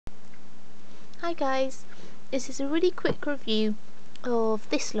Hi guys, this is a really quick review of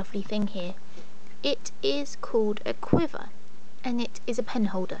this lovely thing here. It is called a Quiver and it is a pen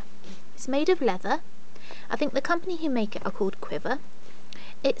holder. It's made of leather. I think the company who make it are called Quiver.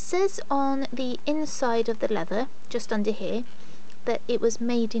 It says on the inside of the leather, just under here, that it was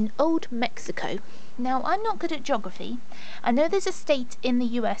made in Old Mexico. Now I'm not good at geography. I know there's a state in the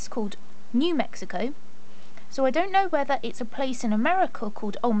US called New Mexico. So I don't know whether it's a place in America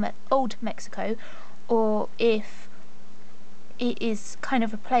called Old Mexico, or if it is kind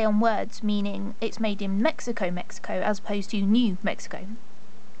of a play on words, meaning it's made in Mexico, as opposed to New Mexico,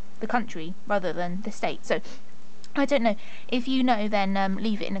 the country, rather than the state. So I don't know. If you know, then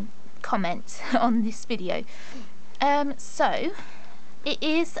leave it in a comment on this video. So it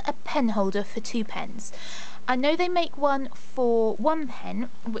is a pen holder for 2 pens. I know they make one for 1 pen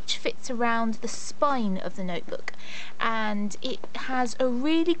which fits around the spine of the notebook, and it has a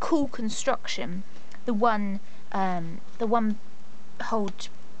really cool construction. The one pen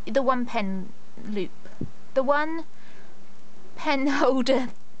loop, the one pen holder.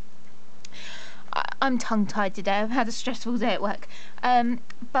 I'm tongue-tied today. I've had a stressful day at work,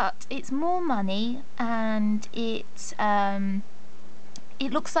 but it's more money, and it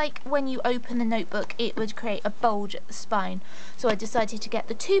looks like when you open the notebook it would create a bulge at the spine. So I decided to get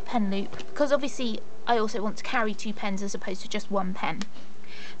the 2 pen loop because obviously I also want to carry 2 pens as opposed to just 1 pen.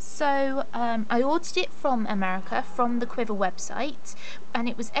 So I ordered it from America, from the Quiver website, and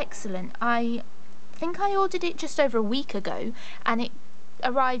it was excellent. I think I ordered it just over a week ago and it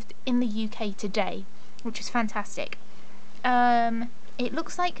arrived in the UK today, which is fantastic. It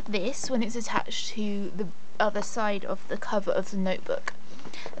looks like this when it's attached to the other side of the cover of the notebook.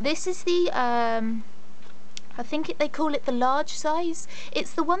 This is the I think they call it the large size.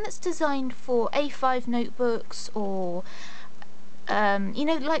 It's the one that's designed for A5 notebooks, or you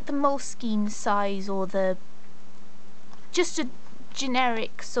know, like the Moleskine size, or the just a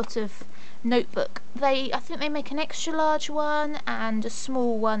generic sort of notebook. I think they make an extra large one and a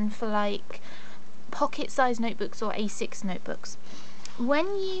small one for like pocket size notebooks or A6 notebooks. When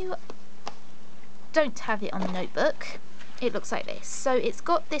you don't have it on the notebook, it looks like this. So it's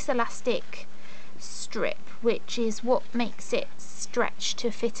got this elastic strip, which is what makes it stretch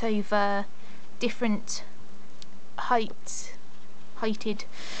to fit over different heighted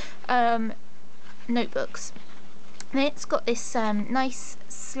notebooks. Then it's got this nice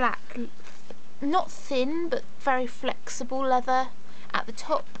slack, not thin but very flexible leather at the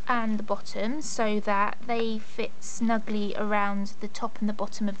top and the bottom, so that they fit snugly around the top and the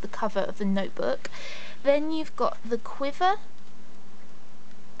bottom of the cover of the notebook. Then you've got the Quiver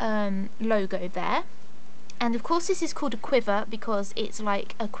logo there, and of course this is called a quiver because it's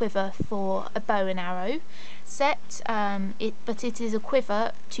like a quiver for a bow and arrow set, but it is a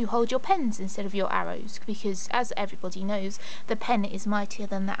quiver to hold your pens instead of your arrows, because as everybody knows, the pen is mightier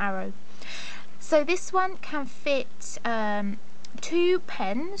than the arrow. So this one can fit 2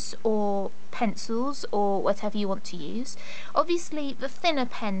 pens or pencils or whatever you want to use. Obviously the thinner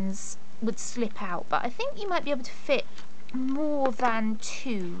pens would slip out, but I think you might be able to fit more than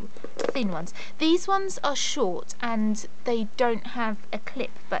 2 thin ones. These ones are short and they don't have a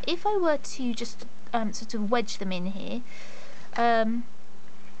clip, but if I were to just sort of wedge them in here,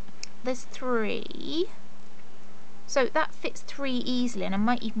 there's 3, so that fits 3 easily, and I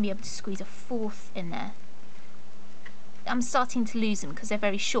might even be able to squeeze a 4th in there. I'm starting to lose them because they're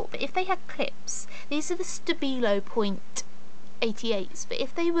very short, but if they had clips, these are the Stabilo .88s, but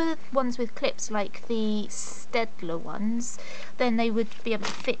if they were ones with clips like the Staedtler ones, then they would be able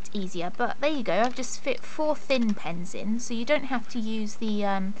to fit easier. But there you go, I've just fit 4 thin pens in, so you don't have to use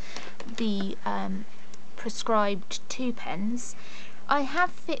the prescribed 2 pens. I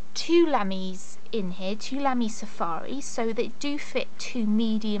have fit 2 Lamys in here, 2 Lamy Safaris, so they do fit 2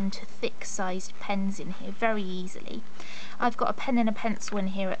 medium to thick sized pens in here very easily. I've got a pen and a pencil in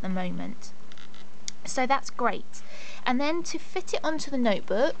here at the moment, so that's great. And then to fit it onto the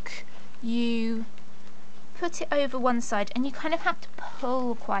notebook, you put it over one side and you kind of have to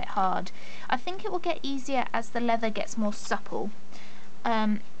pull quite hard. I think it will get easier as the leather gets more supple.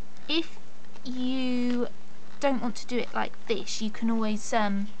 If you don't want to do it like this, you can always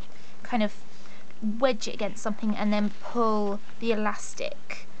kind of wedge it against something and then pull the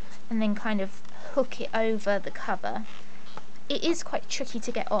elastic and then kind of hook it over the cover. It is quite tricky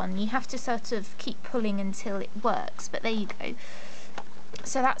to get on. You have to sort of keep pulling until it works, but there you go.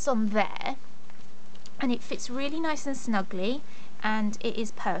 So that's on there, and it fits really nice and snugly, and it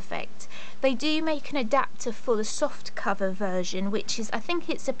is perfect. They do make an adapter for the soft cover version, which is, I think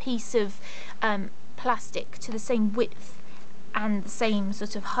it's a piece of plastic to the same width and the same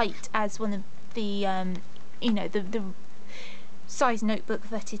sort of height as one of the you know, the size notebook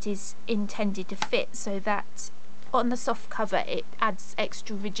that it is intended to fit, so that on the soft cover it adds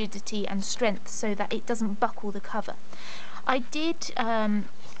extra rigidity and strength so that it doesn't buckle the cover. I did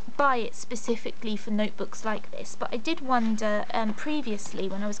buy it specifically for notebooks like this, but I did wonder previously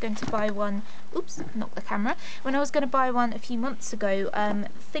when I was going to buy one, oops, knocked the camera, when I was going to buy one a few months ago,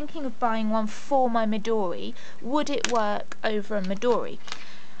 thinking of buying one for my Midori, would it work over a Midori?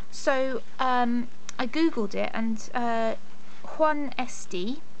 So I googled it, and Juan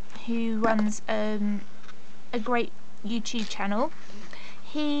SD, who runs a great YouTube channel,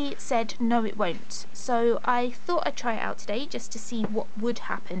 he said no, it won't. So I thought I'd try it out today just to see what would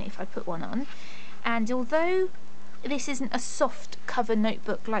happen if I put one on. And although this isn't a soft cover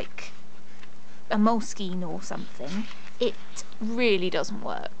notebook like a Moleskine or something, it really doesn't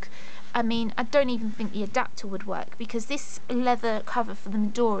work. I mean, I don't even think the adapter would work, because this leather cover for the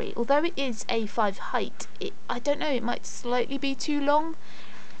Midori, although it is A5 height, I don't know, it might slightly be too long.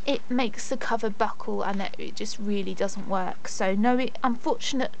 It makes the cover buckle, and it just really doesn't work. So no,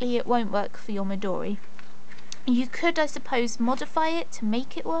 unfortunately it won't work for your Midori. You could, I suppose, modify it to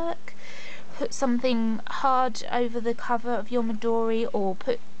make it work. Put something hard over the cover of your Midori, or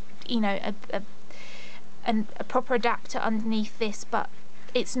put, you know, a proper adapter underneath this, but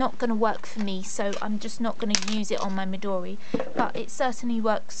it's not going to work for me, so I'm just not going to use it on my Midori. But it certainly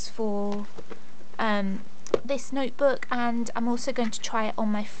works for this notebook, and I'm also going to try it on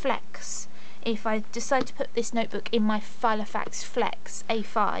my Flex. If I decide to put this notebook in my Filofax Flex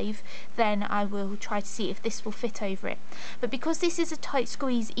A5, then I will try to see if this will fit over it. But because this is a tight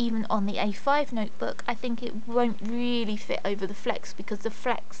squeeze even on the A5 notebook, I think it won't really fit over the Flex, because the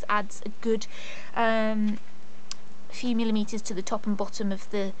Flex adds a good few millimeters to the top and bottom of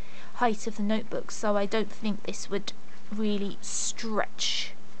the height of the notebook, so I don't think this would really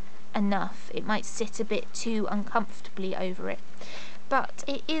stretch enough. It might sit a bit too uncomfortably over it. But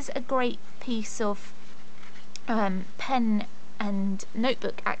it is a great piece of pen and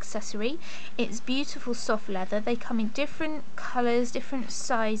notebook accessory. It's beautiful soft leather. They come in different colours, different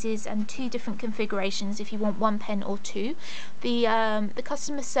sizes, and 2 different configurations if you want 1 pen or 2. The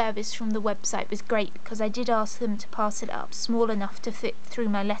customer service from the website was great, because I did ask them to pass it up small enough to fit through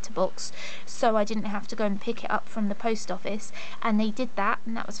my letterbox, so I didn't have to go and pick it up from the post office, and they did that,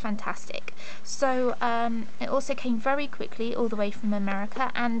 and that was fantastic. So it also came very quickly all the way from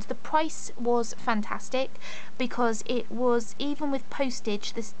America, and the price was fantastic, because it was, even with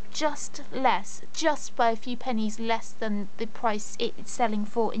postage, there's just by a few pennies less than the price it's selling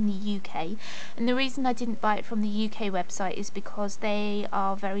for in the UK. And the reason I didn't buy it from the UK website is because they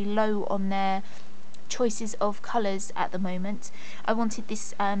are very low on their choices of colours at the moment. I wanted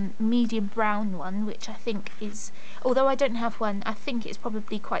this medium brown one, which I think is, although I don't have one, I think it's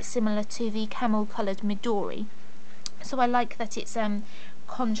probably quite similar to the camel coloured Midori. So I like that it's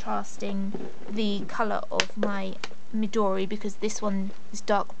contrasting the colour of my Midori, because this one is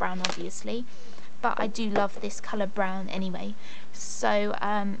dark brown obviously, but I do love this colour brown anyway. So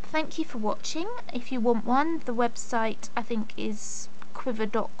thank you for watching. If you want one, the website I think is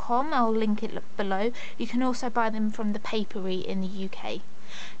quiver.com. I'll link it below. You can also buy them from the Papery in the UK.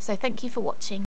 So thank you for watching.